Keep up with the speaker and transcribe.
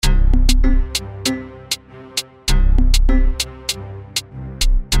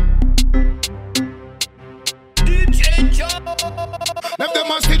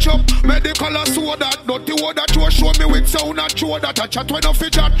Medical so that dirty word that you show me with sound and show that a chat when I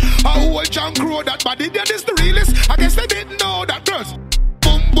fit chat. A whole junk crow that body that is the realest. I guess they didn't know that girls.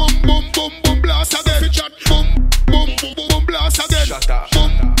 Boom boom boom boom boom blast again. Fit chat. Boom boom boom boom blast again. Shatta.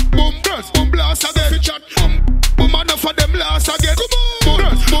 Boom boom girls boom blast again. Fit chat. Boom boom enough of them blast again. Come on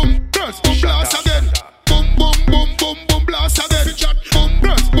girls boom blast again. Boom boom boom boom boom blast again. Fit chat. Boom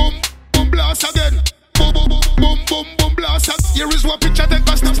girls boom blast again. Boom boom boom boom boom blast again. Here is what picture take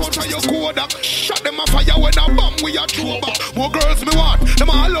a snap out of your Kodak. Shot them a fire when a bomb we a throw back. More girls me want, them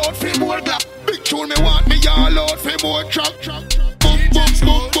all out for more black. Big tune me want, me all out for more trap. Boom boom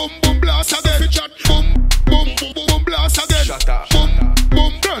boom boom boom blast again. Fit chat. Boom boom boom boom blast again. Shatta. Boom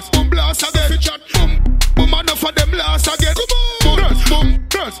boom girls boom blast again. Fit chat. Boom boom enough of them blast again. Come on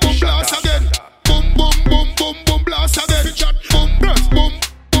girls boom blast again. Boom boom boom boom boom blast again. Fit chat. Boom girls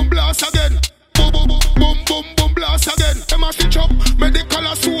boom blast again. Boom boom boom blast again. Them a stitch up medical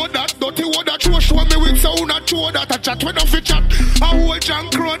so that dirty word that you show me with sound and show that a chat when I fit chat. A whole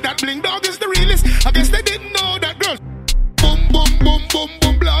junk crow that bling dog is the realest. I guess they didn't know that girls. Boom boom boom boom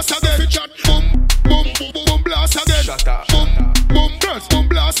boom blast again. Fit chat. Boom boom boom boom blast again. Shatta. Boom boom girls boom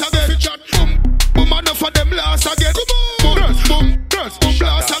blast again. Fit chat. Boom boom enough of them blast again. Come on girls boom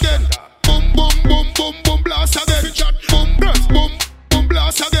blast again. Boom boom boom boom boom blast again. Fit chat. Boom girls boom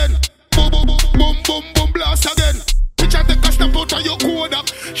blast again. Boom boom blast again. Picture take a snap out of your Kodak.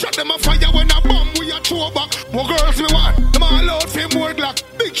 Shot them a fire when a bomb we a throw back. More girls me want, them all out for more Glock.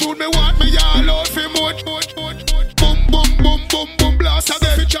 Big tune me want, me all out for more. Boom boom boom boom boom blast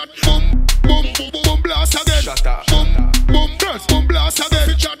again. Fit chat. Boom boom boom blast again. Shatta. Boom girls boom blast again.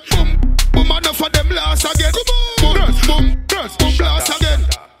 Fit chat. Boom enough of them blast again. Come on girls boom blast again.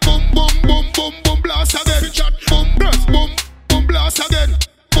 Boom boom blast again. Fit chat. Boom girls boom blast again.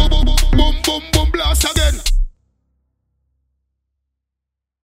 Boom blast again.